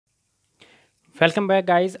Welcome back,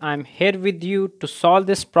 guys. I'm here with you to solve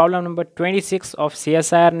this problem number 26 of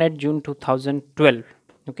CSIR NET June 2012.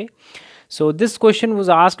 Okay, so this question was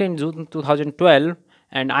asked in June 2012,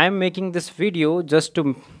 and I am making this video just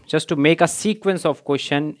to make a sequence of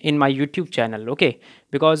question in my YouTube channel. Okay,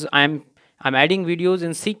 because I'm adding videos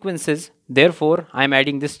in sequences. Therefore, I'm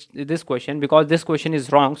adding this question because this question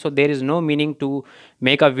is wrong. So there is no meaning to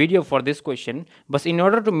make a video for this question. But in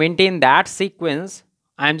order to maintain that sequence,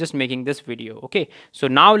 I'm just making this video. Okay, so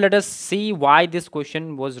now let us see why this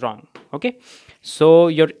question was wrong. Okay, so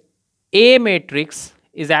your A matrix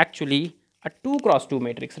is actually a 2 cross 2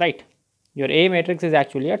 matrix, right? Your A matrix is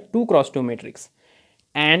actually a 2 cross 2 matrix,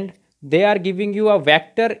 and they are giving you a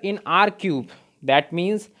vector in R cube. That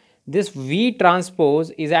means this V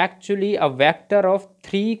transpose is actually a vector of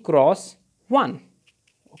 3 cross 1.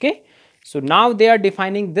 Okay, so now they are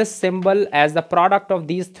defining this symbol as the product of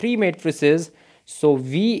these three matrices. So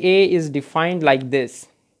VA is defined like this: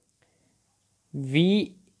 VA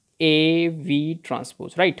V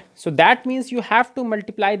transpose, right? So that means you have to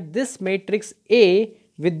multiply this matrix A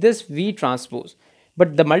with this V transpose,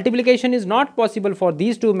 but the multiplication is not possible for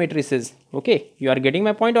these two matrices. Okay, you are getting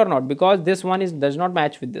my point or not? Because this one does not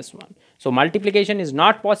match with this one, so multiplication is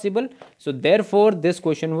not possible. So therefore this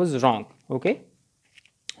question was wrong. Okay,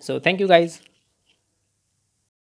 so thank you, guys.